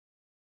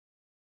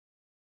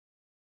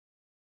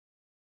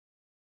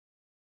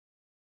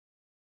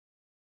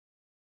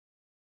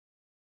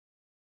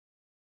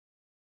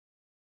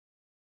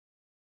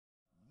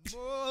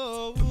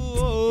Oh,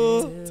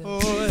 oh, oh,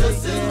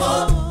 Jesus is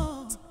more.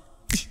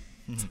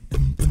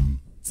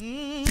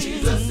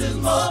 Jesus is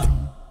more.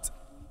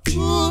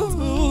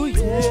 Ooh,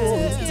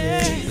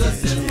 yeah.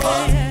 Jesus is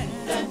more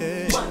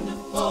than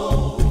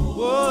wonderful.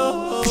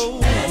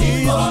 Whoa, and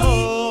he's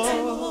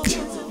more.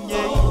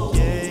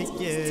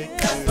 Yeah.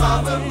 That's why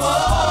we're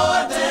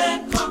more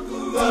than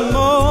conquerors.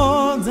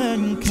 More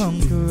than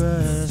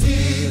conquerors.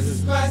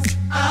 Jesus Christ,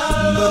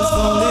 our Lord. But it's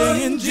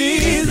only in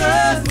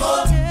Jesus.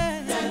 More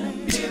than a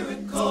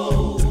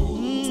miracle.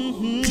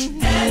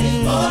 And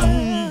he's more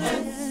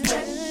than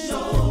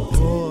special.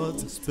 More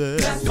than special.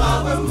 That's why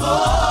we're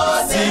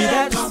more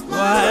than conquerors.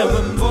 Why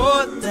we're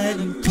more than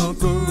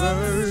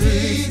conquerors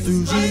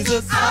through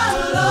Jesus our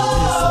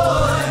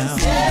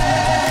Lord.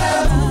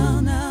 Yeah.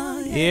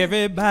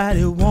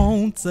 Everybody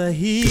wants a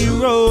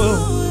hero.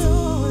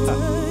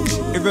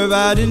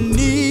 Everybody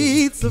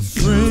needs a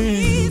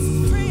friend.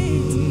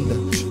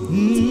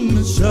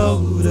 A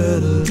shoulder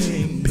to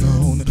lean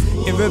on.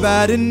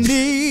 Everybody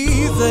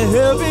needs a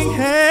helping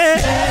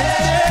hand.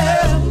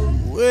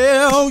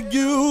 Well,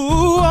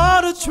 you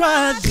ought to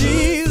try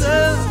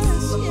Jesus.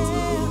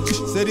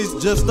 Said he's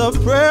just a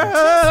prayer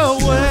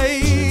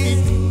away.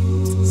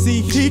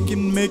 See, he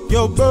can make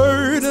your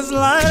burdens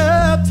light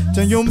up,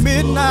 turn your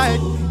midnight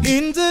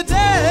into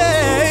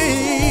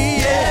day.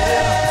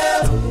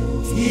 Yeah.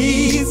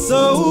 He's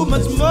so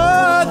much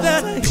more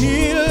than a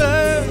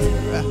healer.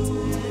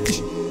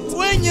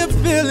 When you're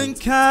feeling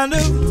kind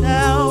of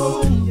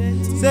down,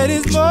 said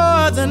he's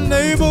more than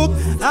able.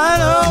 I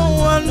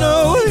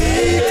know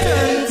he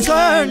can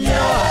turn your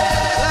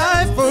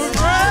life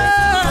around.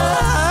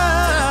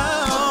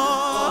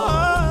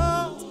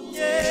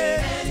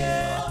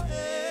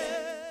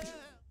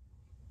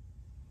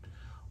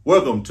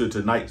 Welcome to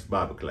tonight's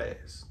Bible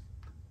class.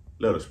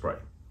 Let us pray.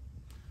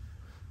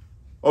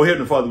 Oh,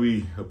 Heavenly Father,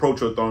 we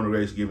approach your throne of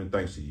grace giving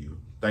thanks to you.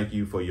 Thank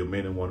you for your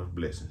many wonderful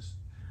blessings.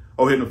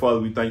 Oh, Heavenly Father,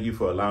 we thank you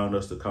for allowing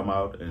us to come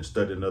out and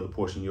study another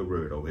portion of your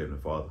word, oh, Heavenly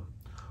Father.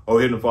 Oh,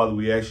 Heavenly Father,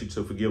 we ask you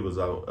to forgive us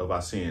of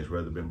our sins,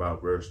 rather than by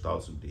words,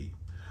 thoughts, and deeds.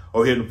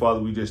 Oh, Heavenly Father,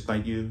 we just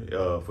thank you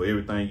for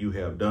everything you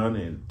have done,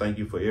 and thank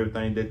you for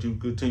everything that you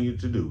continue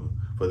to do.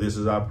 For this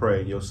is our prayer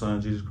in your Son,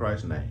 Jesus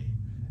Christ's name.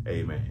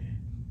 Amen.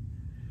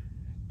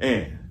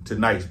 And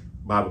tonight's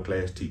Bible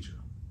class teacher.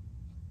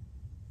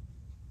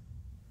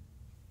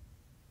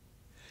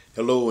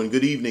 Hello and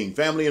good evening,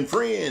 family and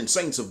friends,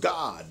 saints of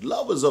God,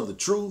 lovers of the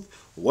truth.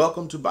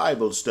 Welcome to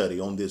Bible study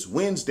on this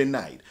Wednesday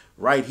night,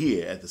 right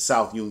here at the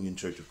South Union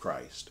Church of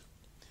Christ.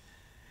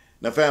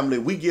 Now, family,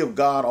 we give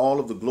God all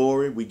of the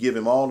glory. We give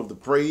him all of the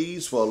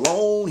praise, for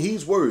alone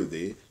he's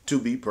worthy to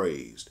be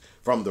praised.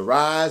 From the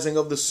rising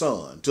of the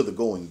sun to the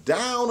going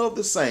down of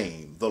the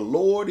same, the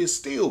Lord is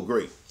still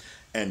great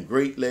and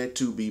greatly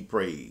to be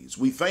praised.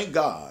 We thank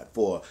God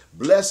for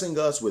blessing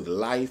us with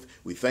life.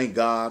 We thank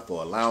God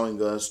for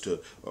allowing us to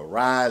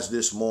arise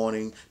this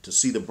morning, to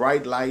see the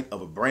bright light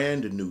of a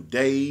brand new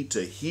day,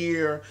 to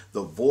hear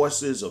the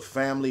voices of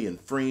family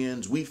and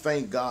friends. We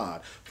thank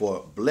God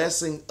for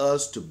blessing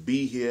us to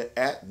be here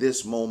at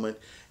this moment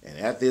and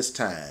at this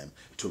time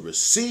to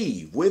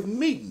receive with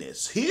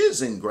meekness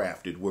his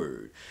engrafted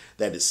word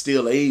that is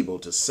still able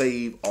to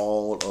save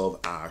all of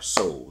our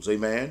souls.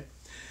 Amen.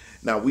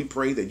 Now, we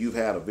pray that you've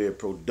had a very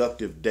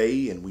productive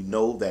day, and we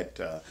know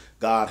that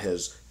God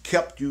has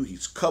kept you.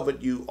 He's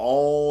covered you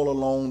all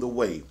along the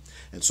way.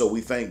 And so we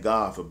thank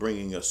God for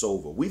bringing us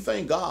over. We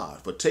thank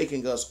God for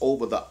taking us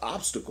over the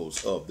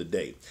obstacles of the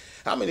day.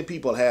 How many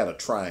people had a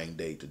trying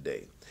day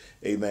today?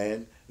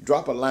 Amen.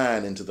 Drop a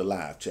line into the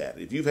live chat.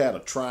 If you've had a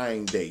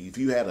trying day, if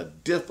you had a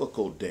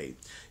difficult day,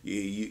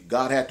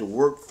 God had to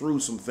work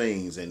through some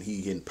things, and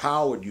he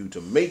empowered you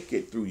to make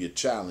it through your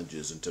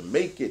challenges and to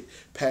make it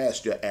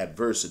past your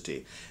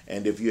adversity.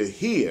 And if you're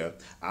here,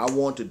 I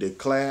want to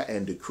declare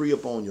and decree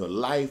upon your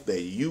life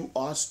that you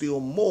are still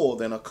more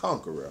than a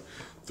conqueror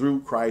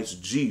through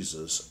Christ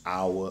Jesus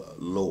our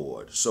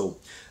Lord. So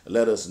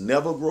let us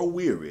never grow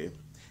weary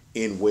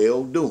in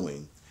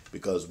well-doing,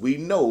 because we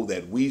know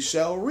that we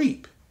shall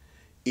reap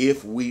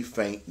if we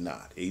faint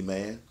not.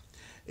 Amen.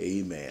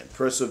 Amen.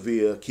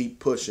 Persevere, keep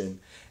pushing,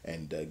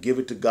 and give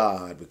it to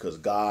God, because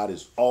God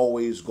is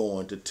always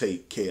going to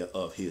take care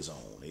of his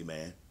own.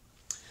 Amen.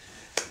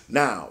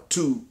 Now,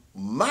 to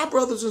my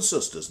brothers and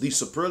sisters, the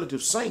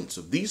superlative saints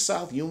of the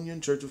South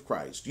Union Church of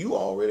Christ, you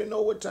already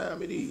know what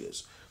time it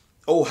is.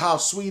 Oh, how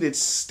sweet it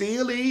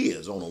still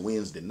is on a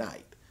Wednesday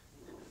night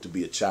to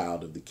be a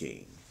child of the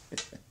King.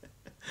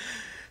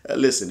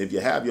 Listen, if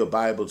you have your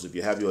Bibles, if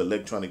you have your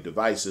electronic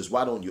devices,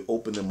 why don't you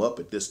open them up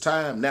at this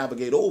time,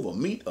 navigate over,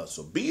 meet us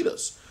or beat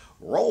us.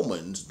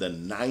 Romans, the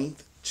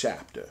 9th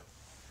chapter.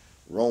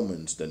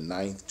 Romans, the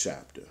 9th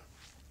chapter.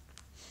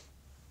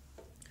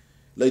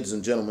 Ladies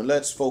and gentlemen,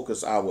 let's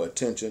focus our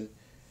attention.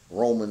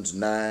 Romans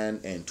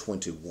 9 and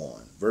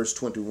 21. Verse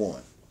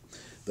 21.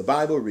 The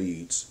Bible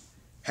reads,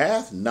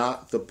 "Hath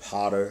not the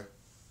potter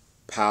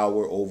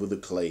power over the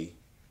clay,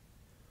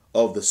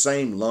 of the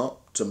same lump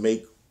to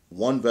make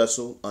one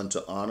vessel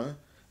unto honor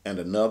and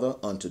another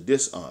unto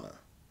dishonor?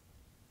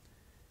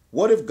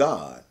 What if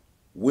God,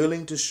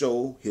 willing to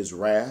show his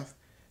wrath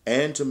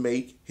and to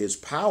make his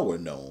power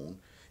known,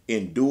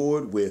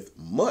 endured with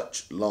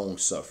much long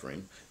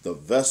suffering the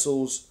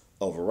vessels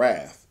of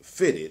wrath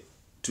fitted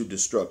to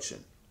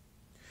destruction,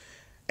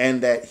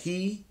 and that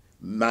he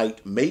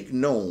might make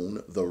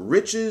known the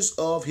riches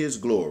of his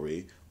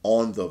glory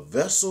on the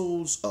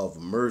vessels of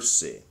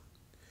mercy,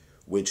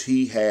 which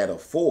he had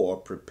afore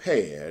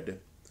prepared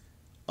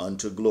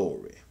unto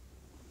glory.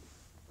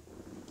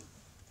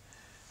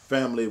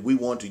 Family, we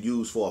want to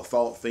use for a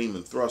thought, theme,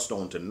 and thrust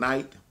on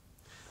tonight,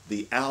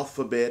 the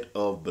alphabet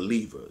of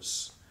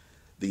believers.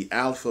 The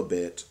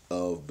alphabet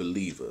of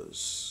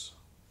believers.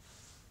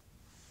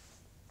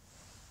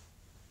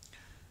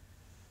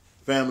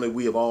 Family,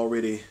 we have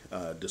already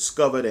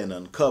discovered and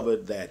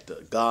uncovered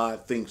that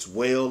God thinks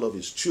well of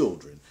his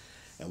children,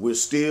 and we're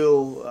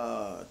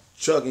still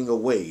chugging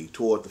away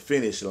toward the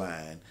finish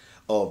line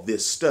of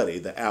this study,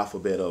 the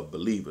alphabet of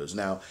believers.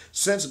 Now,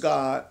 since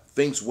God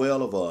thinks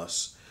well of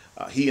us,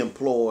 he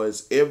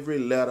employs every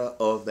letter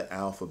of the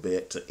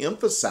alphabet to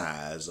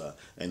emphasize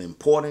an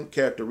important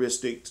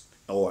characteristic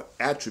or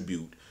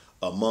attribute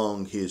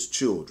among his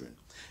children.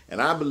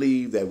 And I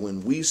believe that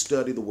when we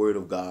study the Word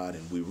of God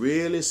and we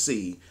really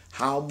see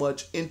how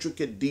much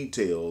intricate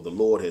detail the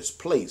Lord has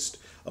placed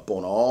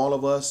upon all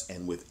of us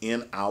and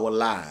within our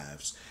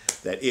lives,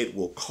 that it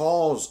will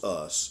cause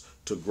us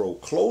to grow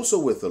closer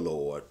with the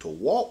Lord, to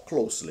walk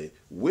closely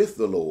with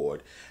the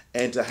Lord,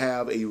 and to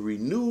have a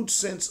renewed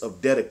sense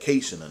of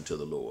dedication unto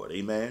the Lord.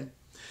 Amen.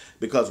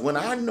 Because when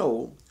I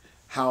know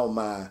how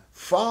my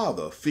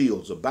Father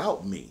feels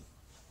about me,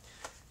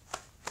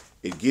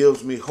 it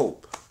gives me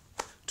hope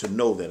to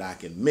know that I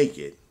can make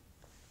it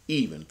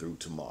even through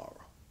tomorrow.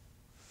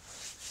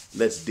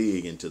 Let's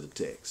dig into the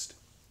text.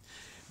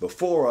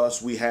 Before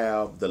us, we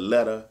have the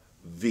letter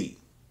V.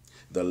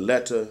 The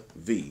letter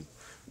V.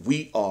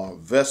 We are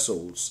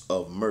vessels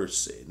of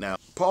mercy. Now,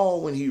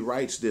 Paul, when he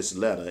writes this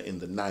letter in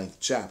the 9th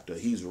chapter,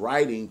 he's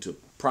writing to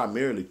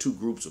primarily two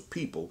groups of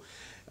people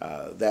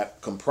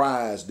that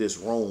comprise this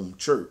Rome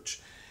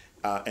church,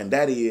 and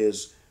that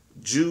is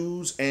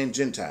Jews and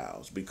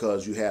Gentiles,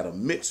 because you had a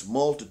mixed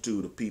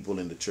multitude of people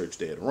in the church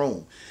there at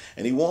Rome.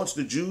 And he wants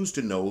the Jews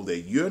to know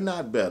that you're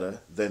not better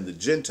than the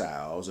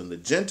Gentiles, and the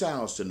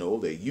Gentiles to know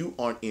that you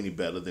aren't any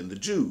better than the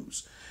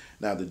Jews.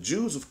 Now, the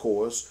Jews, of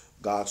course,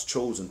 God's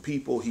chosen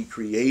people. He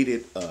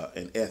created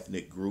an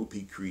ethnic group.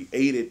 He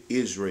created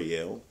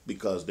Israel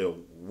because there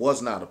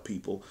was not a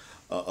people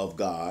of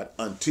God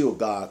until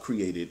God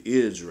created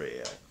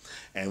Israel.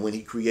 And when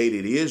he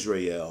created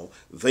Israel,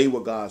 they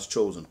were God's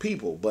chosen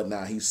people. But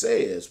now he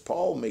says,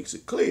 Paul makes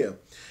it clear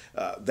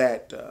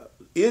that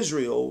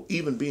Israel,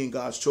 even being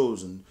God's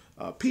chosen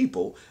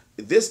people,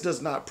 this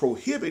does not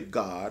prohibit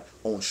God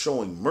on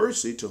showing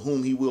mercy to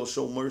whom he will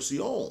show mercy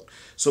on.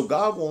 So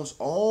God wants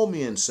all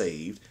men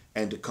saved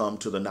and to come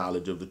to the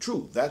knowledge of the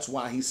truth. That's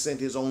why he sent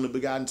his only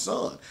begotten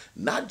son,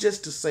 not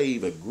just to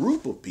save a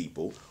group of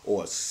people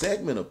or a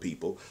segment of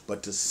people,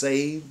 but to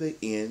save the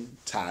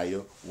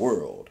entire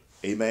world.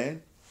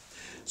 Amen.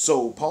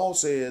 So Paul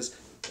says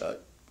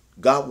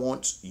God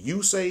wants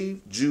you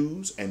saved,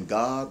 Jews, and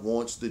God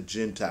wants the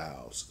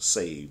Gentiles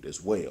saved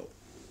as well.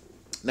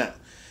 Now,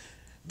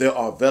 there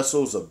are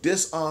vessels of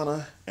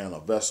dishonor and a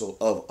vessel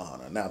of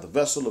honor. Now, the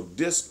vessel of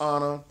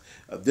dishonor,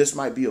 this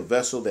might be a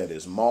vessel that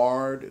is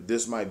marred.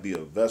 This might be a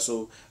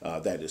vessel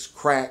that is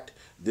cracked.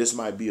 This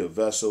might be a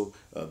vessel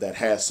that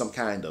has some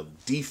kind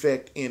of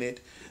defect in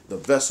it. The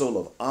vessel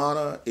of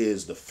honor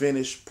is the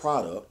finished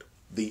product,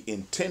 the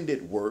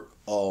intended work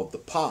of the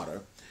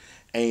potter.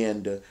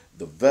 And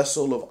the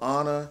vessel of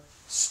honor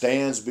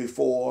stands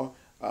before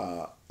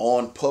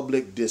on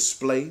public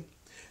display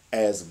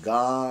as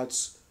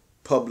God's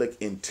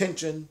public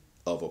intention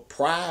of a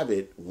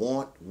private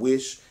want,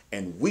 wish,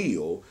 and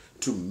will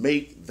to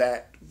make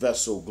that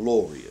vessel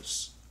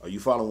glorious. Are you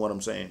following what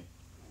I'm saying?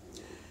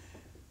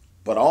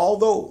 But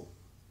although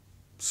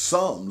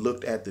some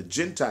looked at the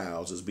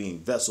Gentiles as being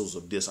vessels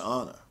of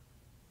dishonor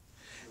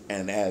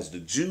and as the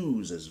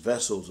Jews as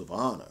vessels of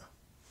honor,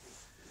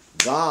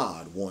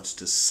 God wants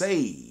to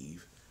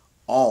save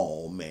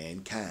all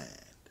mankind.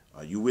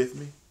 Are you with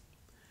me?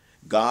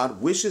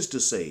 God wishes to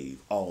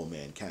save all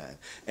mankind.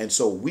 And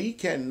so we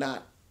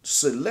cannot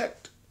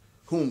select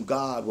whom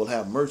God will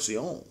have mercy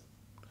on.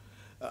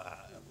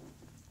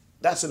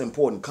 That's an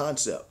important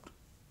concept,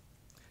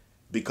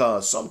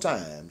 because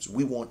sometimes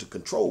we want to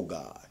control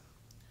God.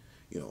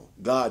 You know,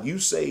 God, you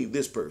save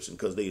this person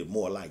because they are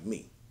more like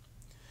me.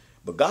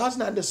 But God's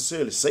not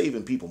necessarily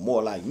saving people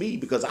more like me,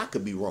 because I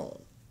could be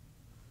wrong.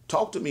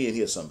 Talk to me and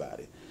hear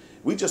somebody.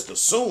 We just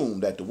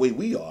assume that the way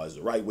we are is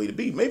the right way to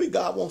be. Maybe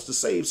God wants to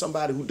save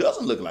somebody who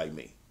doesn't look like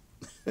me.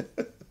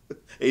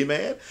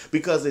 Amen?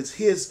 Because it's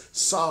his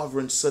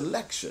sovereign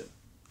selection.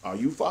 Are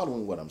you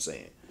following what I'm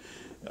saying?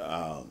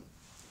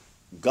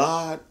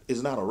 God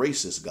is not a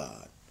racist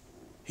God.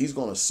 He's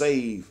going to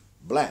save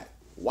black,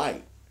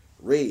 white,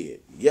 red,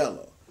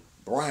 yellow,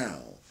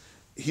 brown.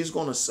 He's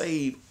going to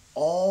save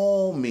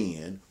all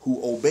men who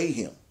obey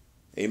him.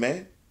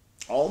 Amen?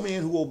 All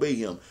men who obey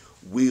him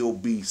will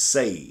be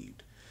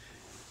saved.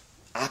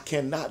 I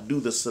cannot do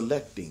the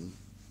selecting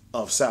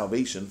of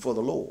salvation for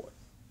the Lord.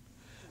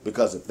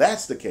 Because if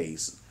that's the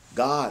case,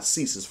 God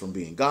ceases from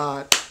being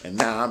God, and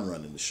now I'm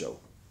running the show.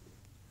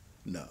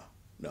 No,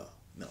 no,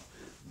 no.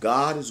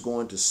 God is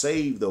going to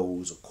save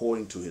those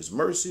according to his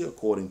mercy,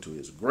 according to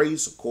his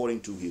grace,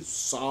 according to his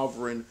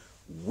sovereign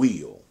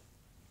will.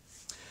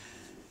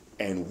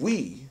 And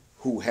we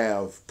who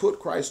have put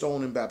Christ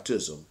on in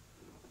baptism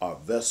are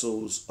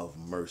vessels of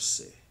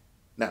mercy.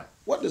 Now,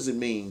 what does it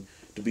mean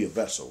to be a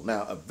vessel?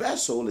 Now, a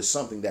vessel is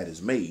something that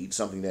is made,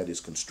 something that is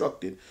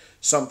constructed,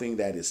 something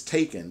that is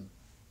taken,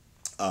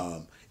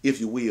 if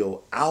you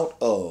will, out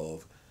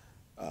of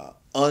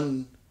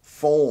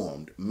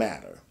unformed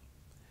matter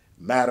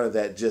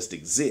that just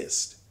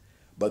exists,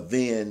 but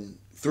then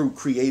through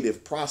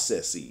creative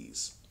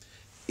processes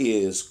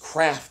is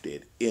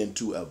crafted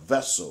into a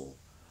vessel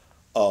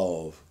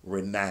of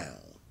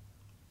renown.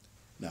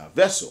 Now,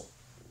 vessel,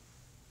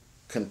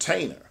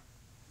 container,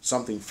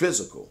 something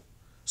physical,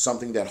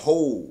 something that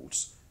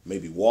holds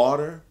maybe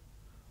water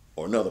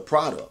or another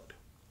product.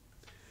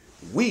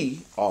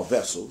 We are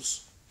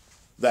vessels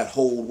that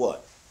hold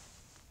what?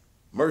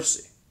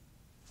 Mercy.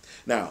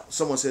 Now,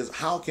 someone says,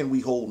 how can we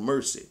hold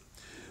mercy?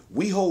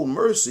 We hold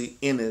mercy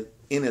in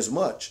as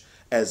much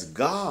as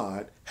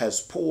God has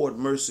poured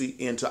mercy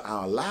into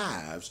our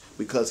lives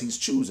because he's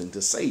choosing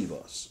to save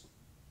us.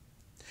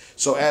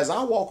 So as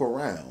I walk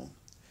around,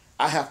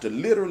 I have to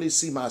literally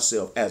see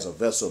myself as a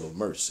vessel of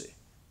mercy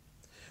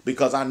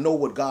because I know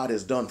what God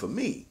has done for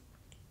me.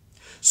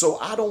 So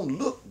I don't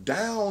look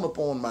down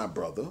upon my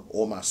brother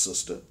or my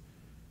sister,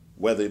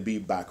 whether it be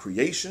by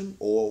creation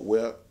or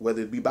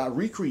whether it be by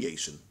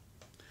recreation.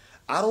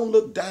 I don't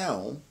look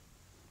down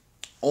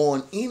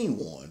on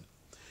anyone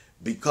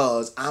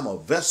because I'm a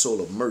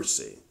vessel of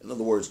mercy. In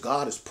other words,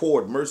 God has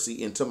poured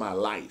mercy into my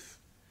life.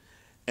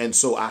 And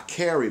so I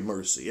carry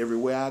mercy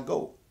everywhere I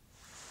go.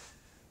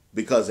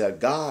 Because had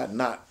God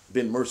not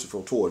been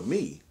merciful toward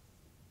me,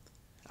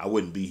 I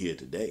wouldn't be here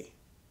today.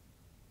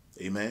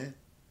 Amen.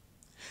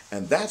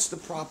 And that's the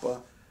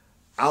proper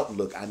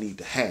outlook I need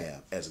to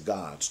have as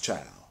God's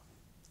child.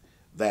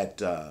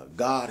 That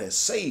God has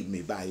saved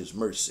me by his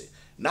mercy,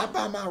 not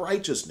by my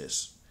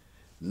righteousness,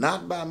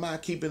 not by my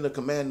keeping the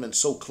commandments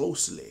so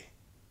closely,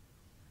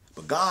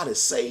 but God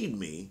has saved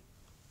me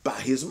by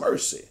his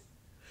mercy.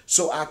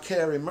 So I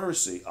carry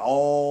mercy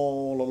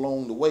all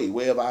along the way.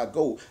 Wherever I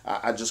go,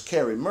 I just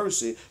carry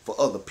mercy for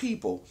other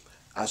people.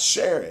 I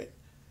share it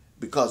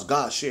because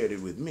God shared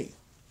it with me,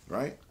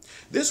 right?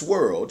 This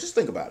world, just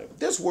think about it.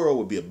 This world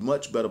would be a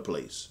much better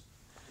place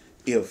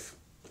if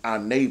our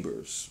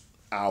neighbors,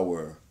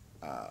 our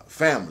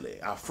family,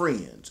 our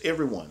friends,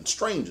 everyone,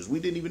 strangers we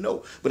didn't even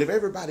know, but if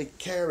everybody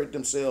carried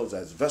themselves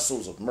as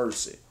vessels of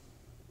mercy,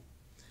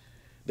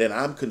 then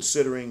I'm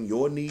considering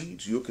your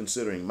needs, you're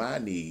considering my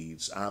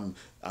needs. I'm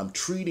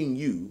treating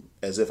you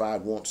as if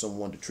I'd want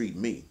someone to treat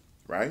me,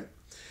 right?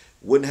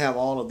 Wouldn't have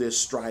all of this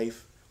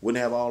strife,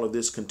 wouldn't have all of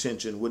this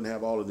contention, wouldn't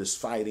have all of this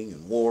fighting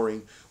and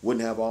warring,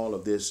 wouldn't have all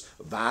of this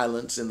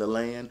violence in the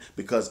land,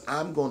 because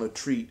I'm going to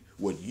treat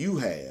what you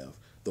have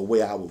the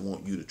way I would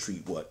want you to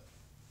treat what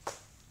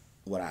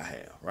I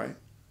have, right?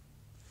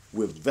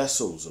 We're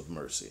vessels of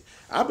mercy.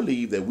 I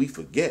believe that we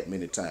forget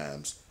many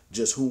times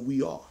just who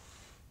we are.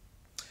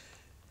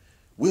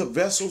 We're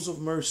vessels of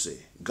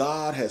mercy.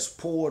 God has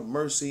poured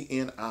mercy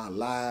in our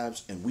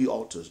lives, and we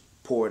ought to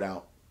pour it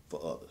out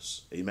for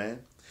others.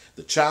 Amen.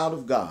 The child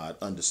of God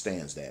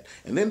understands that.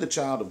 And then the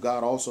child of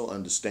God also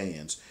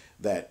understands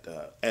that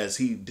as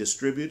he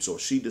distributes or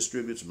she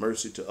distributes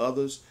mercy to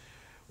others,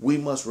 we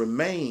must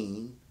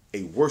remain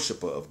a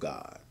worshiper of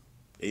God.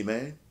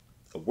 Amen.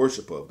 A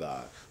worshiper of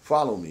God.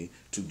 Follow me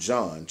to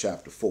John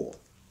chapter 4.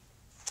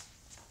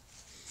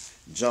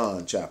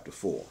 John chapter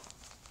 4.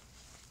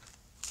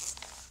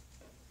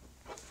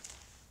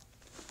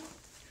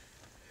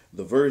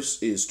 The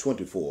verse is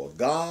 24.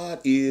 God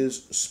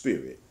is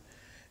spirit,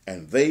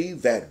 and they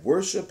that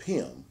worship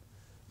him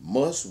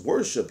must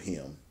worship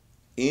him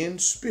in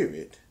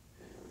spirit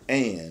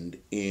and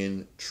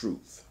in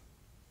truth.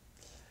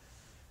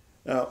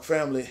 Now,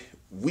 family,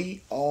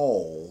 we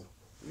all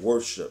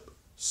worship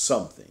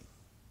something.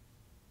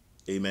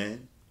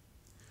 Amen.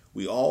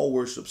 We all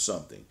worship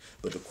something.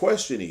 But the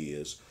question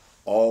is,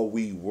 are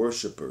we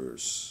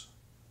worshipers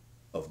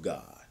of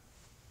God?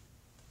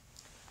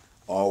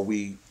 Are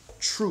we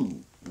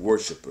true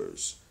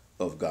worshipers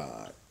of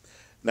God?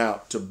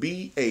 Now, to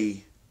be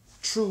a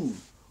true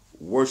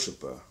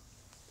worshiper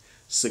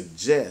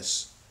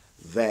suggests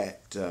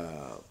that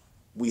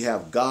we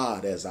have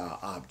God as our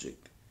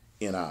object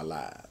in our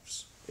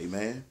lives.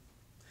 Amen.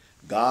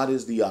 God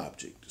is the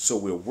object. So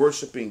we're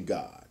worshiping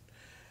God.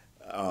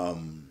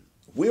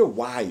 We're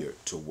wired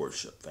to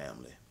worship,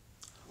 family.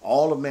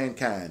 All of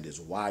mankind is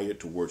wired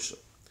to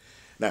worship.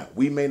 Now,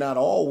 we may not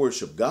all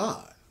worship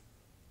God,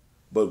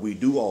 but we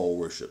do all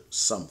worship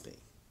something.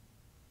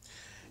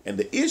 And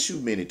the issue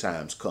many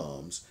times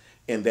comes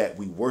in that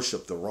we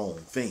worship the wrong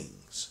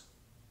things.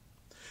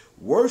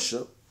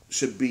 Worship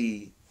should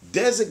be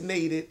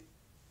designated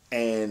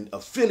and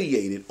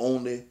affiliated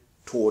only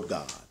toward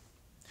God.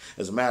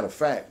 As a matter of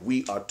fact,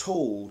 we are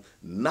told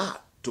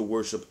not to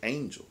worship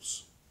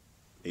angels.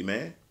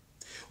 Amen.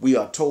 We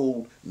are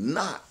told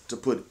not to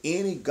put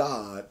any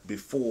God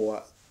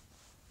before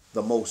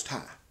the Most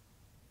High.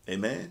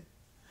 Amen.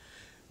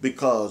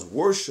 Because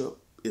worship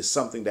is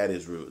something that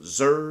is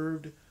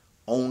reserved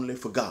only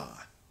for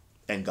God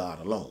and God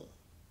alone.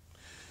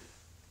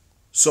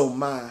 So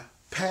my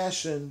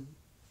passion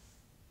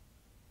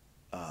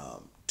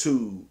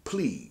to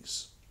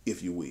please,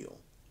 if you will,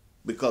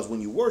 because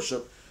when you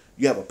worship,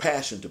 you have a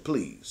passion to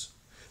please.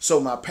 So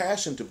my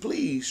passion to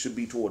please should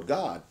be toward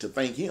God, to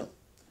thank him,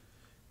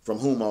 from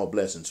whom all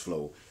blessings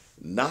flow,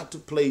 not to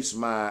place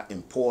my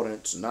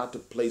importance, not to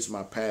place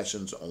my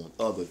passions on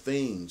other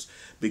things,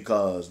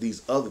 because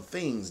these other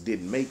things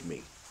didn't make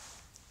me,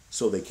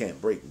 so they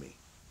can't break me.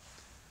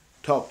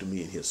 Talk to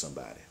me and hear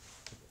somebody.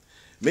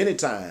 Many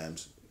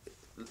times,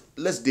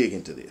 let's dig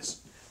into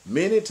this.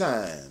 Many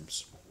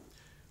times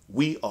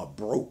we are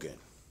broken.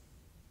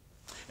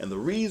 And the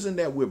reason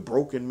that we're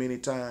broken many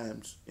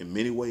times, in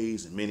many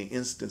ways, in many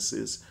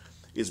instances,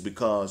 is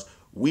because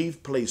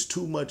we've placed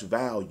too much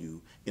value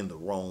in the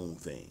wrong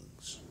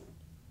things.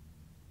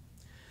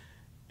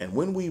 And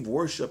when we've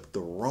worshiped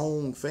the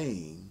wrong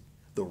thing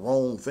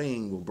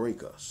will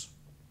break us.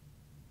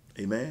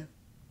 Amen?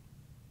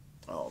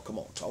 Oh, come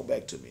on, talk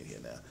back to me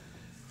here now.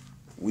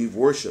 We've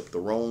worshiped the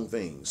wrong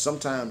things.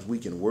 Sometimes we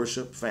can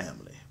worship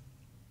family.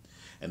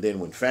 And then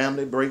when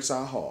family breaks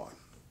our heart,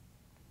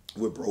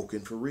 we're broken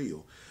for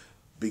real,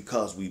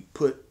 because we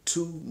put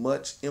too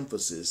much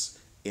emphasis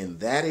in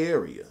that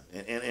area.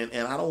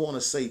 And I don't want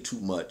to say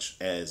too much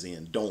as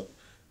in don't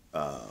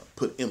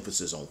put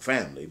emphasis on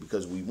family,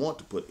 because we want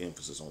to put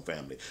emphasis on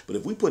family. But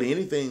if we put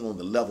anything on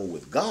the level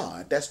with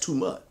God, that's too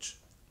much.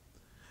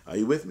 Are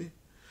you with me?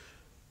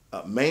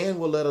 Man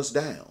will let us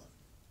down.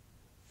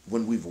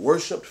 When we've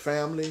worshiped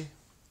family,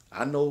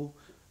 I know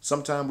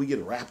sometimes we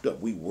get wrapped up.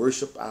 We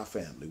worship our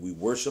family. We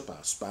worship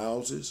our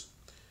spouses.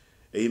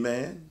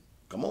 Amen.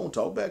 Come on,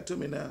 talk back to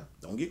me now.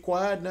 Don't get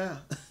quiet now.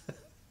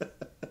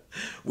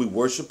 We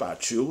worship our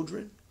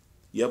children.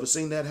 You ever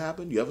seen that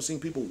happen? You ever seen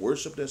people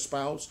worship their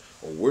spouse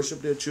or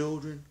worship their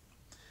children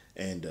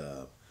and,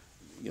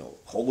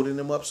 holding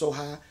them up so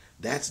high?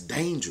 That's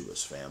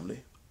dangerous,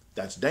 family.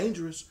 That's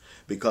dangerous,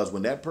 because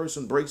when that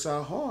person breaks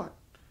our heart,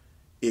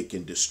 it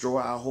can destroy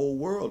our whole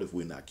world if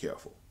we're not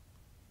careful.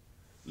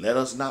 Let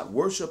us not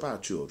worship our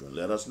children.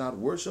 Let us not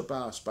worship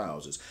our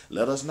spouses.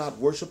 Let us not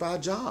worship our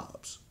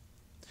jobs.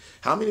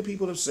 How many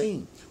people have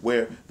seen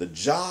where the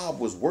job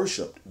was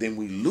worshiped, then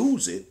we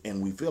lose it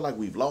and we feel like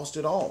we've lost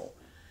it all?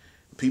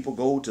 People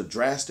go to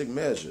drastic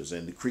measures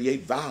and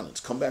create violence,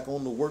 come back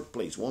on the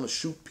workplace, want to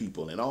shoot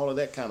people and all of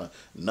that kind of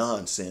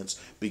nonsense,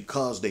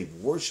 because they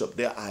worshiped.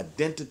 Their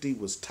identity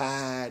was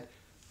tied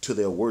to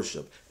their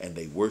worship, and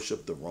they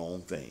worshiped the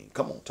wrong thing.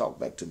 Come on, talk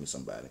back to me,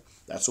 somebody.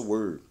 That's a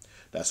word.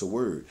 That's a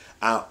word.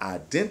 Our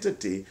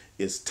identity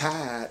is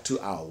tied to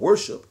our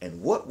worship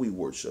and what we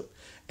worship.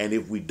 And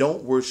if we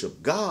don't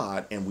worship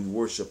God and we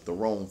worship the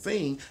wrong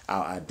thing,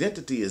 our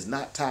identity is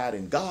not tied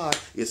in God,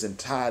 it's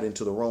tied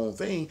into the wrong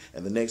thing.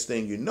 And the next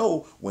thing you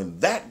know, when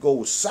that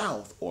goes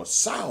south or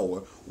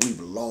sour, we've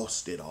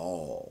lost it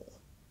all.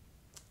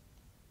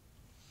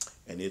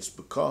 And it's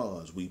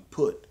because we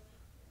put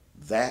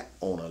that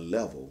on a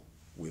level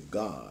with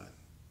God,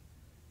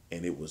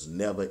 and it was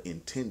never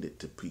intended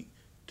to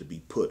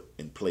be put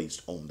and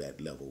placed on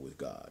that level with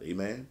God.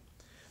 Amen.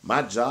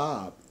 My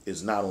job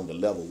is not on the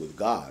level with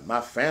God.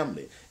 My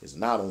family is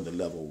not on the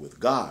level with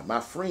God. My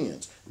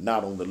friends,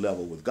 not on the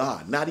level with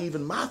God. Not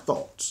even my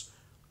thoughts.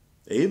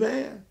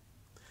 Amen.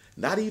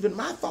 Not even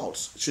my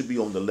thoughts should be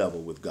on the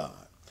level with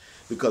God.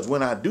 Because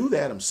when I do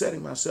that, I'm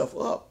setting myself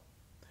up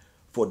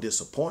for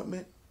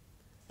disappointment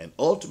and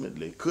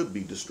ultimately could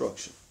be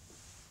destruction.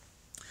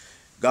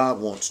 God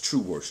wants true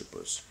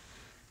worshipers.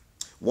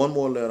 One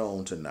more letter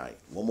on tonight.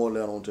 One more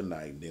letter on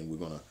tonight, and then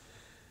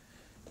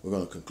we're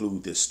gonna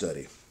conclude this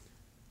study.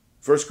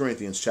 1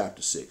 Corinthians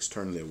chapter 6.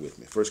 Turn there with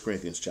me. 1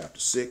 Corinthians chapter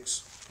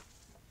 6.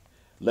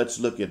 Let's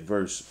look at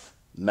verse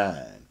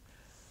 9.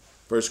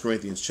 1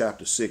 Corinthians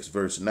chapter 6,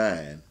 verse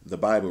 9. The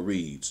Bible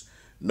reads,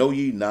 "Know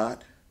ye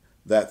not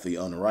that the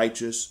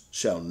unrighteous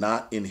shall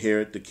not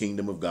inherit the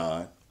kingdom of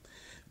God?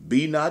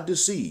 Be not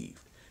deceived,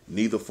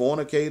 neither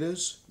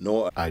fornicators,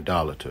 nor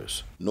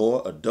idolaters,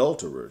 nor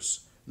adulterers,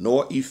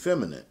 nor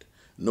effeminate,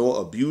 nor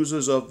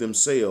abusers of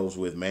themselves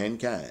with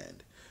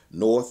mankind,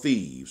 nor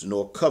thieves,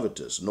 nor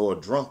covetous, nor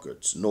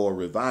drunkards, nor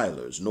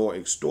revilers, nor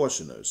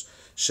extortioners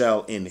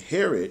shall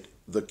inherit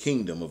the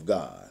kingdom of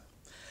God.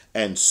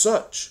 And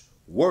such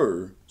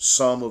were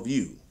some of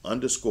you."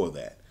 Underscore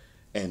that.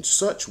 "And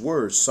such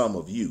were some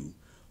of you,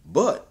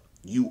 but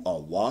you are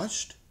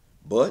washed,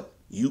 but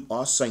you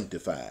are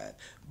sanctified,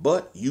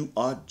 but you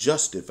are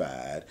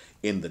justified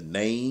in the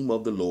name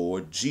of the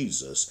Lord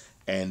Jesus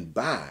and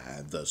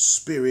by the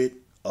Spirit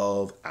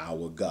of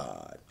our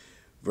God."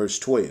 Verse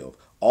 12,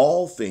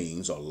 "All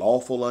things are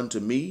lawful unto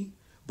me,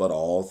 but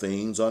all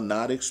things are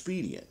not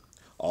expedient.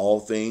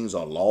 All things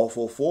are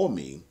lawful for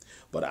me,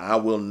 but I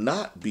will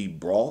not be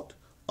brought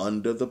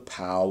under the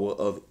power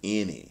of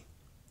any.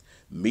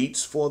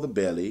 Meats for the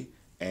belly,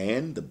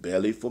 and the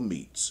belly for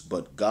meats,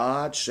 but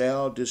God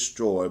shall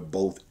destroy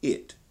both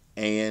it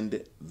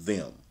and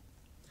them.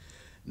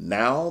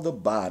 Now the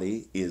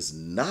body is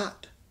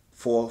not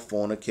for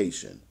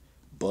fornication,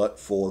 but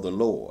for the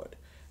Lord,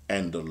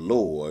 and the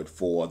Lord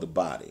for the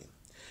body.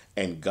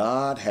 And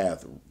God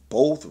hath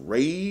both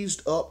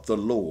raised up the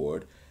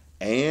Lord,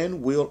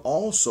 and will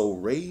also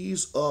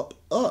raise up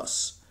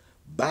us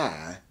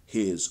by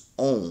his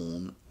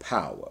own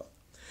power.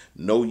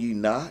 Know ye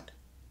not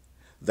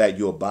that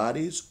your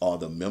bodies are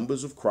the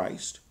members of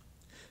Christ?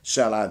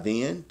 Shall I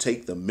then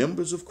take the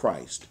members of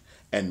Christ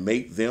and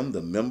make them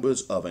the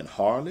members of an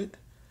harlot?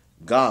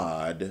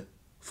 God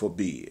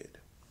forbid.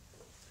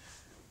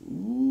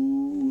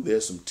 Ooh,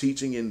 there's some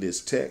teaching in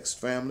this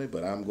text, family,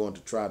 but I'm going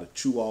to try to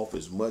chew off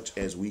as much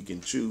as we can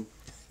chew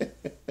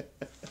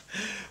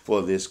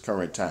for this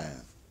current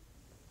time.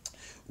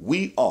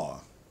 We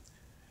are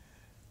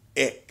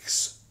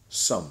X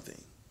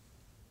something.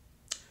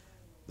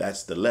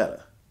 That's the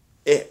letter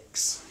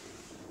X,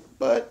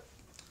 but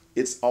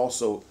it's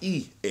also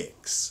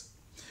EX.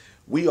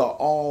 We are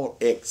all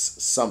X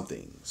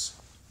somethings.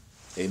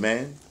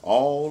 Amen.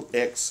 All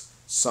X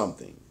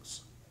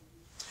somethings.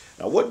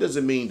 Now, what does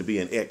it mean to be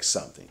an X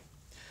something?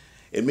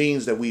 It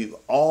means that we've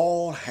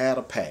all had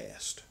a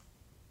past.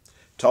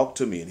 Talk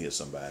to me in here,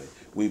 somebody.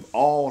 We've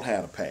all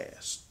had a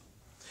past.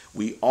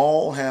 We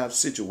all have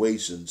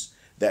situations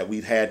that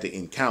we've had to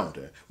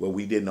encounter where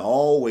we didn't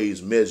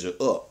always measure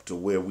up to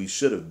where we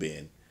should have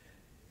been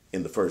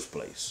in the first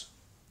place.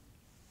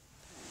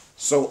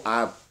 So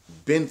I've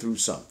been through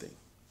something.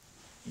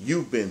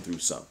 You've been through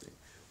something.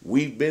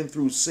 We've been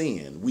through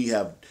sin. We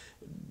have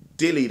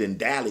dillied and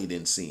dallied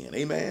in sin.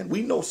 Amen.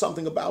 We know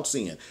something about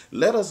sin.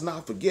 Let us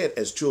not forget,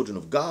 as children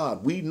of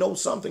God, we know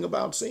something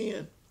about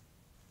sin.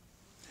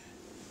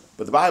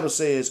 But the Bible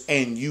says,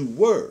 and you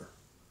were,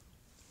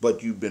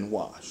 but you've been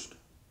washed.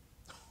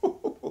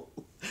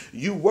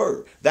 You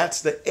were.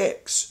 That's the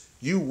X.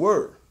 You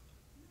were.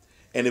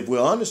 And if we're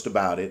honest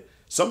about it,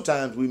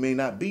 sometimes we may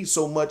not be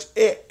so much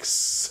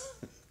X.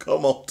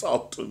 Come on,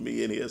 talk to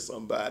me in here,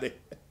 somebody.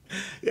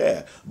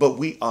 Yeah, but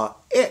we are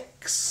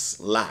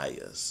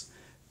ex-liars,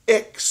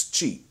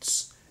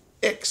 ex-cheats,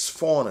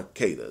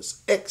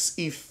 ex-fornicators,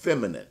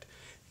 ex-effeminate,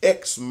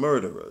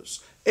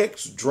 ex-murderers,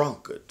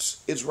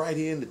 ex-drunkards. It's right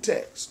here in the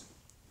text.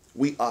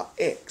 We are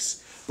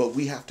ex, but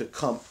we have to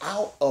come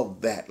out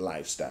of that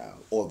lifestyle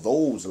or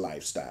those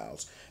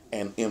lifestyles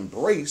and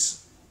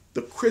embrace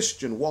the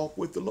Christian walk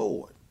with the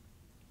Lord.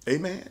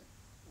 Amen.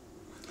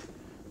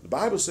 The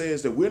Bible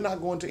says that we're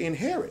not going to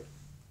inherit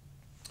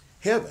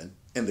heaven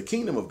and the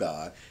kingdom of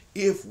God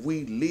if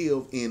we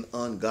live in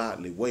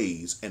ungodly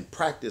ways and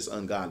practice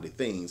ungodly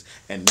things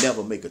and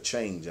never make a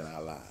change in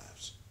our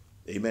lives.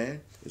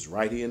 Amen. It's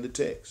right here in the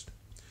text.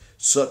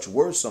 Such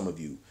were some of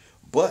you,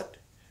 but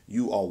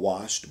you are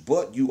washed,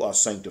 but you are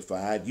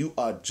sanctified, you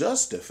are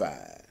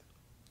justified.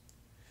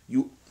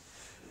 To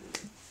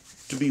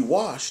be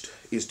washed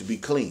is to be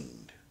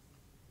cleaned.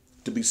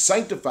 To be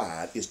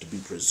sanctified is to be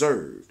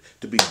preserved.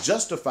 To be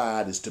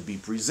justified is to be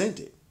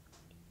presented.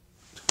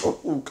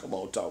 Oh, come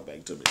on, talk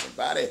back to me,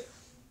 somebody.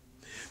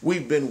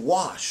 We've been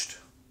washed.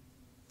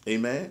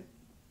 Amen.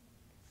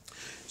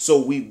 So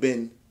we've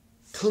been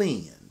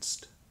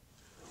cleansed.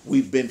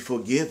 We've been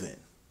forgiven.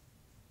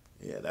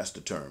 Yeah, that's the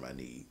term I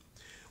need.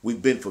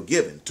 We've been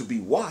forgiven. To be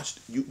washed,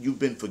 you've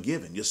been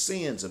forgiven. Your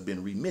sins have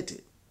been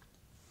remitted.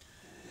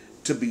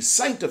 To be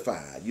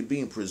sanctified, you're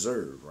being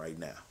preserved right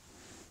now.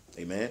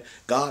 Amen.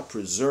 God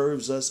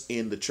preserves us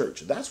in the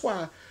church. That's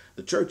why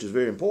the church is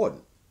very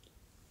important.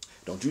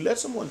 Don't you let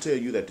someone tell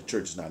you that the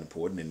church is not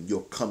important and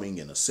your coming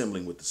and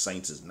assembling with the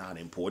saints is not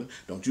important.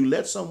 Don't you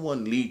let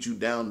someone lead you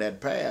down that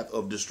path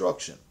of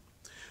destruction.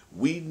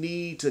 We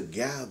need to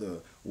gather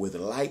with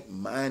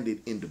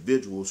like-minded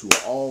individuals who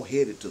are all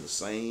headed to the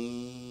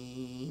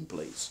same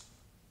place.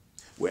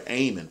 We're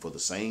aiming for the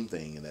same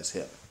thing, and that's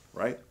heaven,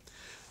 right?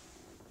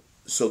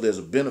 So there's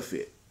a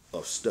benefit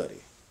of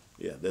study.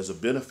 Yeah, there's a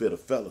benefit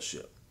of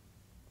fellowship.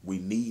 We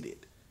need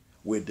it.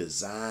 We're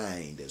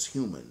designed as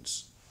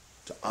humans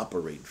to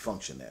operate and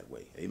function that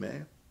way.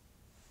 Amen.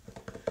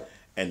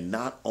 And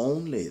not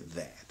only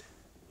that,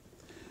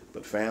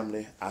 but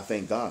family, I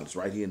thank God it's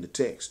right here in the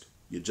text.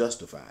 You're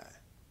justified.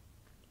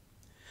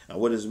 Now,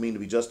 what does it mean to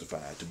be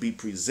justified? To be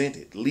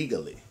presented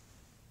legally.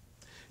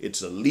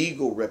 It's a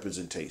legal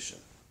representation.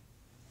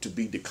 To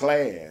be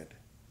declared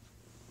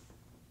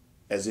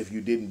as if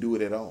you didn't do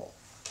it at all.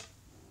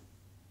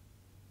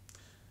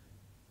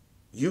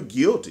 You're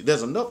guilty.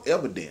 There's enough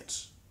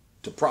evidence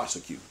to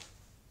prosecute.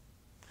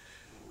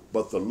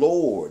 But the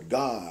Lord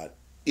God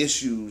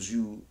issues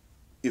you,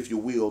 if you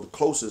will, the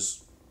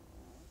closest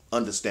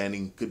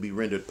understanding could be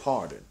rendered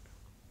pardon.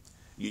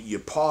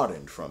 You're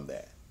pardoned from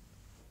that.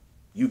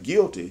 You're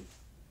guilty,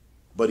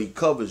 but he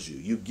covers you.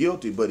 You're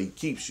guilty, but he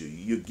keeps you.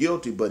 You're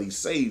guilty, but he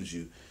saves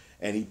you.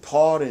 And he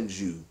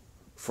pardons you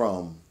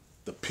from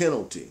the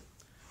penalty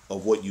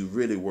of what you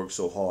really work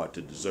so hard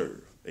to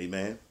deserve.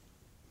 Amen.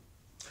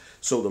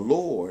 So the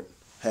Lord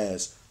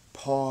has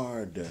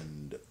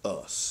pardoned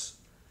us.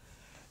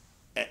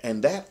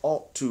 And that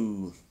ought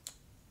to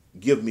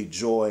give me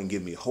joy and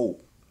give me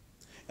hope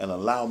and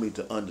allow me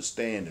to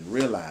understand and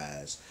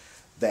realize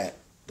that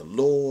the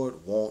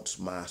Lord wants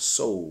my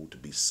soul to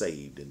be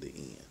saved in the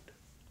end.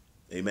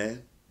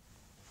 Amen.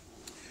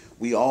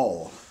 We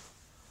all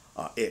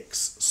are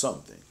ex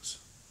somethings.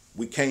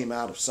 We came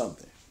out of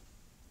something.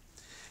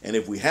 And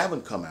if we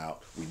haven't come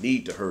out, we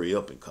need to hurry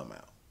up and come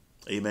out.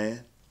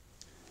 Amen.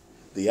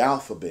 The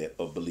alphabet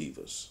of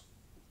believers.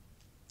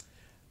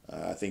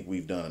 I think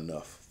we've done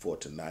enough for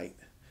tonight.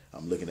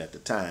 I'm looking at the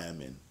time,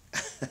 and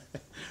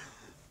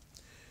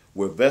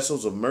we're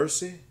vessels of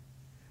mercy,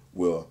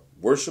 we're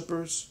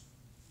worshipers,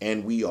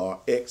 and we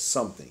are ex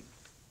something.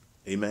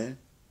 Amen.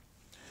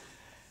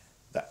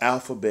 The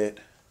alphabet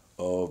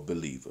of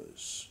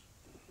believers.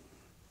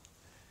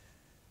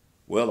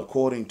 Well,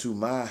 according to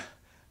my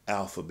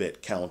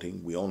alphabet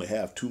counting, we only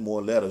have 2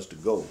 more letters to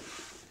go.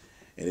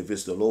 And if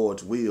it's the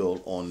Lord's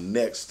will, on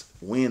next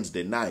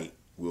Wednesday night,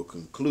 we'll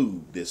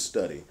conclude this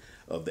study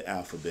of the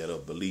alphabet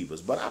of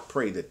believers. But I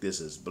pray that this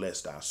has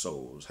blessed our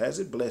souls. Has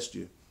it blessed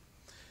you?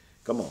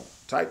 Come on,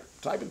 type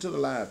into the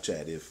live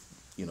chat if,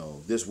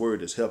 this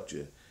word has helped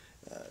you.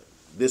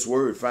 This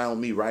word found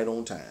me right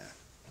on time.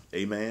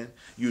 Amen.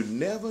 You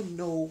never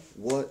know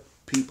what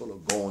people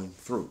are going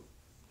through.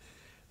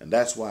 And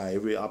that's why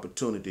every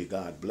opportunity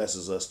God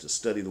blesses us to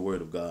study the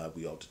word of God,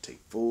 we ought to take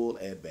full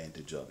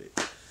advantage of it.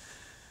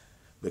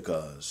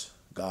 Because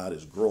God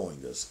is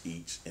growing us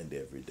each and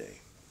every day.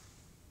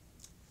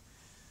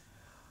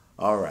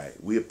 All right.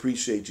 We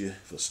appreciate you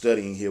for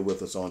studying here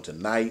with us on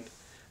tonight.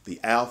 The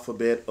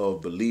alphabet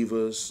of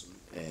believers.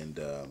 And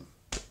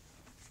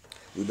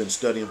we've been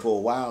studying for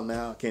a while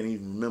now. I can't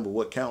even remember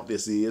what count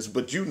this is.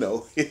 But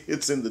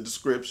it's in the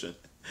description.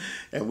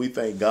 And we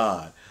thank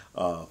God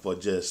for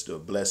just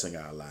blessing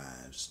our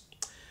lives.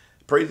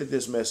 Pray that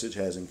this message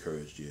has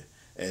encouraged you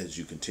as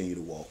you continue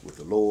to walk with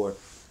the Lord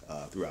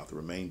throughout the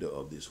remainder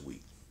of this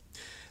week.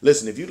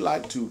 Listen, if you'd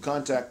like to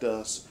contact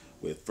us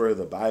with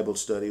further Bible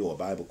study or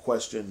Bible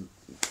question,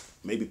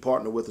 maybe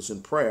partner with us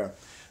in prayer,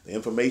 the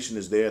information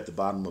is there at the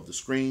bottom of the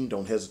screen.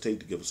 Don't hesitate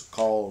to give us a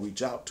call,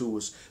 reach out to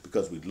us,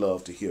 because we'd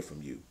love to hear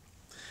from you.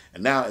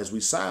 And now, as we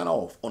sign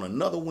off on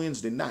another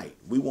Wednesday night,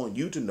 we want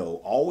you to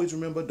know, always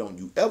remember, don't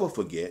you ever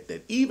forget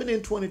that even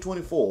in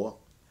 2024,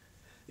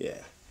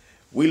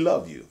 we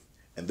love you.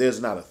 And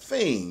there's not a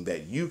thing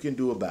that you can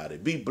do about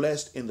it. Be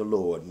blessed in the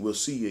Lord, and we'll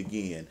see you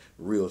again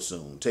real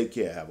soon. Take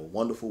care. Have a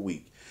wonderful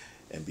week,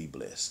 and be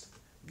blessed.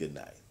 Good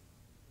night.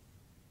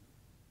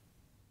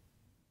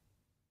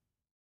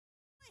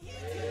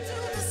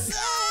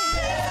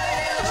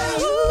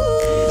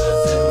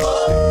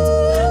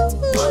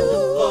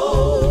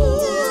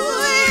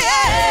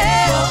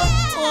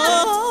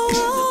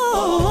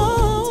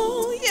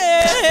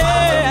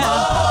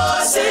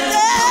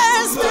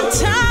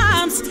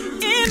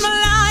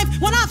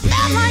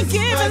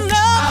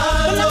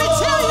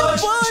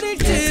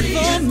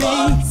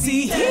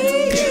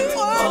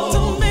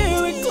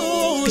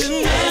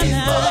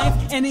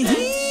 And he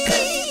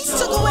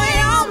took away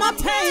all my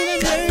pain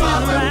and made me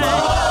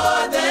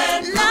right.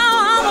 Now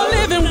I'm a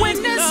living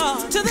witness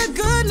to the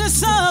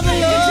goodness of the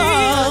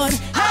Lord.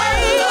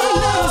 Hey,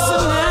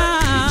 listen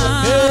now.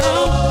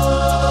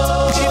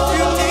 If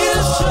you need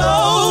a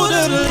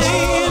shoulder to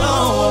lean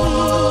on,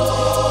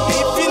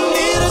 if you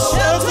need a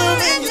shelter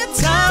in your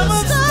time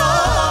of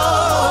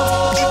storm,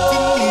 if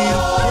you need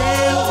a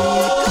friend when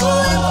you're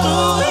going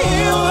through, he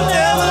will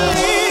never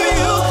leave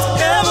you,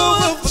 never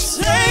will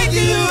forsake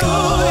you.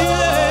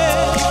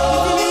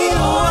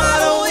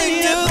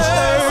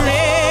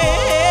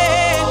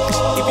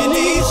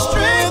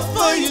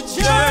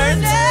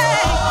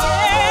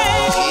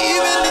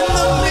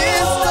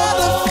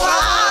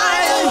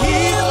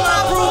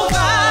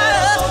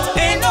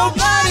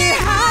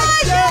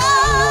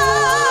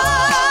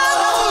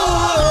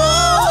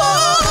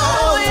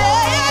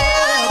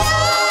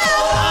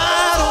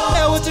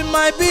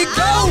 Be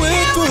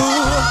going through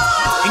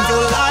in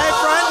your life.